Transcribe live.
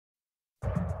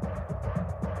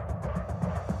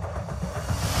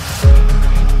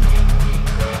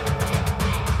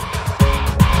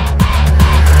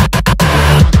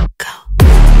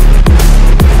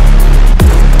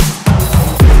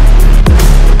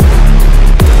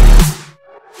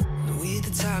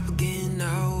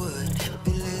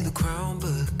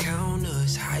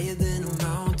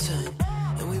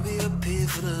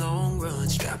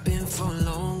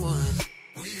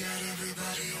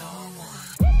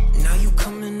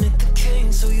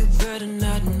so you better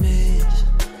not miss.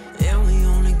 And we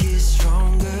only get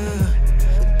stronger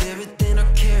with everything I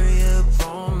carry up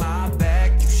on my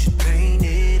back. You should paint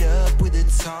it up with a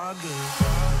target.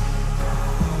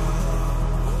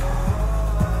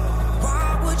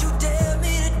 Why would you dare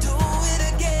me to do it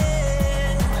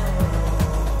again?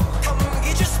 Come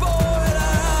get your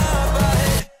spoiler body.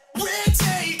 We're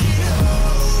taking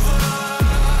over.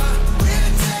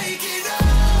 We're taking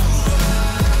over.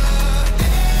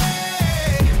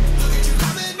 Hey, look at you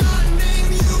coming, my name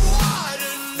you ought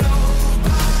to know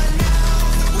by now.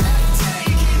 We're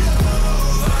taking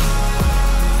over.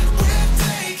 We're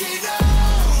taking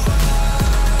over.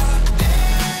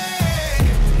 Hey,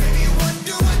 maybe you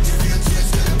wonder what your future's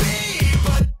gonna be,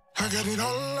 but I got it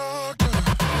all locked up.